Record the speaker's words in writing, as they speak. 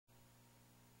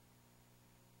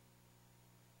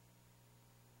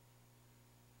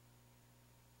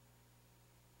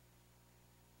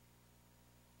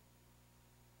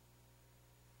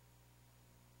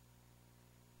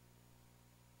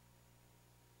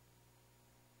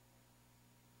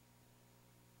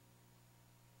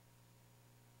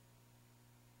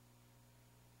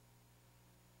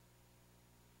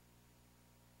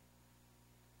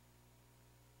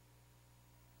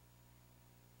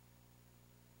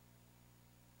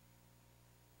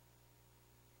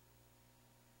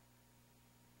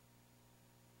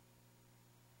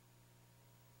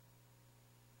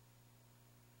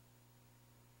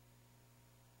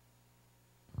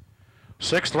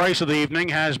Sixth race of the evening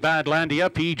has Badlandia,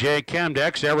 PJ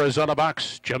Camdex, Arizona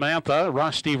Bucks, Jamantha,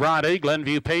 Rusty Roddy,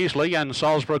 Glenview Paisley, and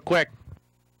Salisbury Quick.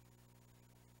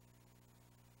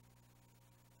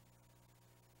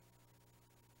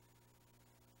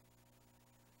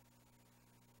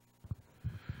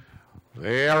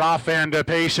 They're off and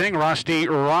pacing. Rusty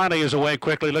Roddy is away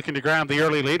quickly, looking to grab the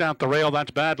early lead. Out the rail,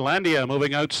 that's Badlandia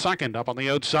moving out second. Up on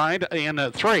the outside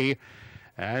in 3.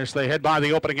 As they head by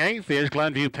the opening 8th is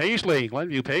Glenview Paisley.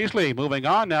 Glenview Paisley moving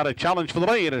on now to challenge for the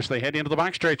lead as they head into the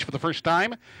backstretch for the first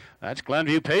time. That's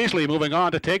Glenview Paisley moving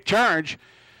on to take charge.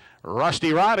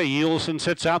 Rusty Roddy, Yielson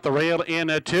sits out the rail in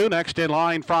 2. Next in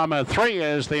line from 3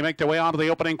 as they make their way onto the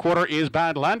opening quarter is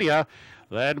Badlandia.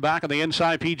 Then back on the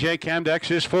inside, PJ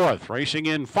Camdex is 4th. Racing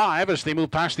in 5 as they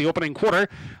move past the opening quarter.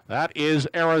 That is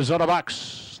Arizona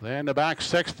Bucks. Then the back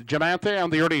 6th, Jamantha,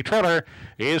 and the early trailer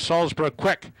is Salisbury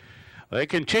Quick. They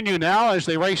continue now as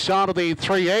they race on to the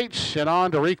 3/8 and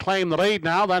on to reclaim the lead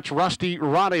now. That's Rusty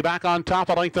Roddy back on top,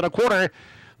 a length and a quarter.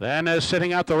 Then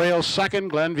sitting out the rails second,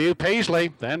 Glenview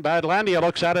Paisley. Then Badlandia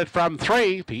looks at it from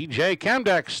 3. PJ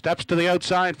Camdex steps to the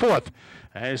outside 4th.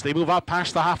 As they move up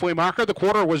past the halfway marker, the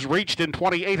quarter was reached in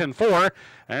 28 4.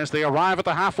 As they arrive at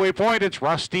the halfway point, it's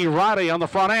Rusty Roddy on the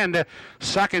front end.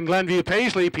 Second, Glenview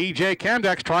Paisley. PJ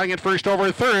Camdex trying it first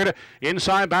over 3rd.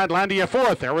 Inside, Badlandia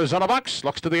 4th. Arizona Bucks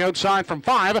looks to the outside from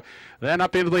 5. Then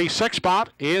up into the 6th spot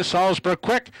is Salisbury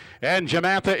Quick. And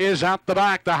Jamantha is at the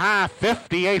back. The half,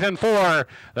 58 4.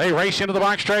 They race into the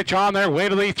backstretch on their way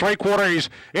to the 3/4.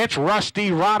 It's Rusty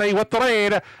Roddy with the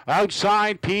lead.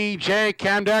 Outside, PJ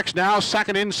Camdex now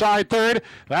second, inside 3rd.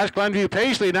 That's Glenview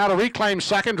Paisley now to reclaim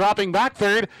second, dropping back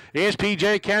 3rd. Is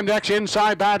PJ Camdex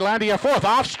inside Badlandia 4th.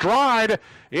 Off stride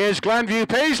is Glenview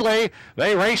Paisley.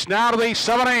 They race now to the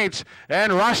 7/8.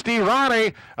 And Rusty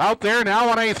Roddy out there now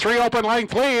on a 3 open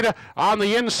length lead. On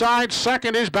the inside,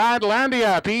 second is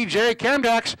Badlandia. PJ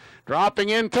Camdex dropping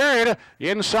in 3rd.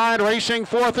 Inside racing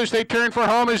 4th as they turn for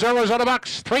home is Arizona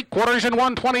Bucks. 3/4 and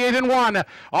 1, 28 1.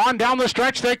 On down the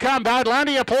stretch they come.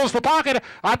 Badlandia pulls the pocket.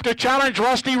 Up to challenge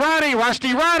Rusty Roddy.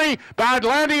 Rusty Roddy.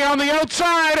 Badlandia on the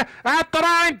outside. At the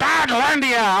 9.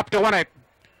 Badlandia up to win it.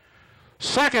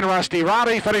 Second, Rusty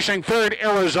Roddy, finishing 3rd,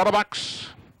 Arizona Bucks.